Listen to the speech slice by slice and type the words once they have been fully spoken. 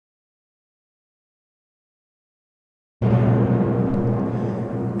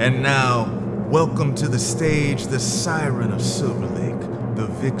And now, welcome to the stage, the Siren of Silver Lake, the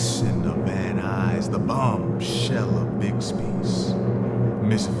Vixen of Van Nuys, the Bombshell of Bixby's,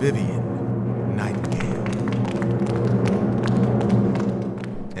 Miss Vivian Nightingale.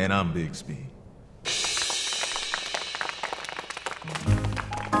 And I'm Bixby.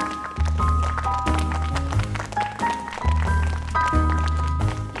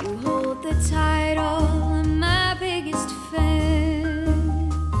 You hold the title of my biggest fan.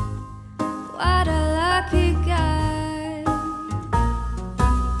 What a lucky guy.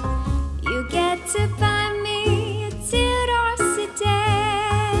 You get to buy me a two-door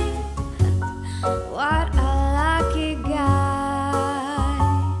sedan. What a lucky guy.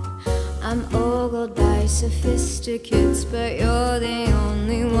 I'm ogled by sophisticates, but you're the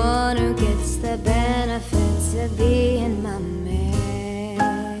only one who gets the benefits of being my man.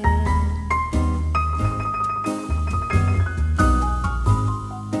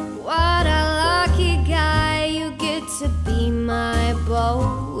 What a lucky guy, you get to be my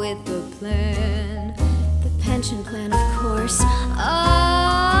beau with the plan. The pension plan, of course.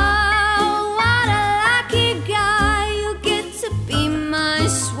 Oh, what a lucky guy, you get to be my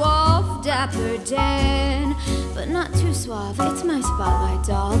suave, dapper Dan. But not too suave, it's my spotlight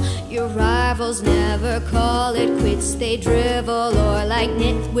doll. Your rivals never call it quits. They drivel or like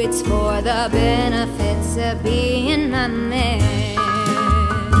nitwits for the benefits of being my man.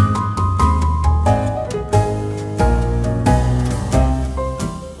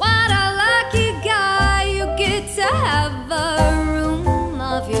 What a lucky guy, you get to have a room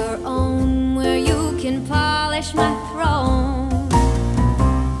of your own where you can polish my throne.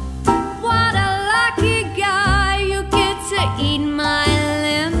 Eat my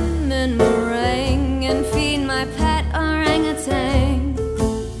lemon meringue and feed my pet orangutan.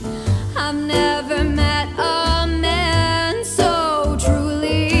 I've never met a man so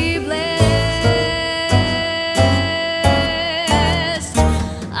truly blessed.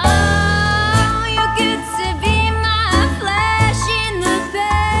 Oh, you get to be my flesh in the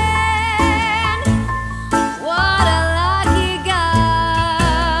pan. What a lucky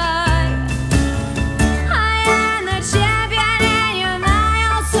guy. I am the champion.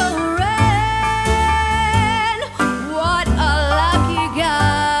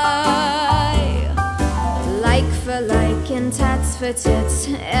 And tats for tits,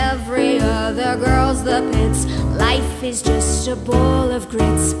 every other girl's the pits. Life is just a bowl of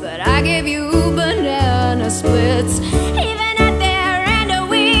grits, but I give you banana splits. Even at their end of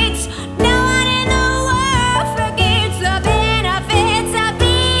weeds, no one in the world forgets the benefits of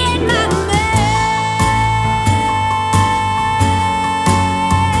being my man.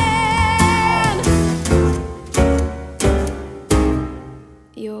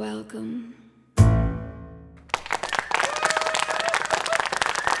 You're welcome.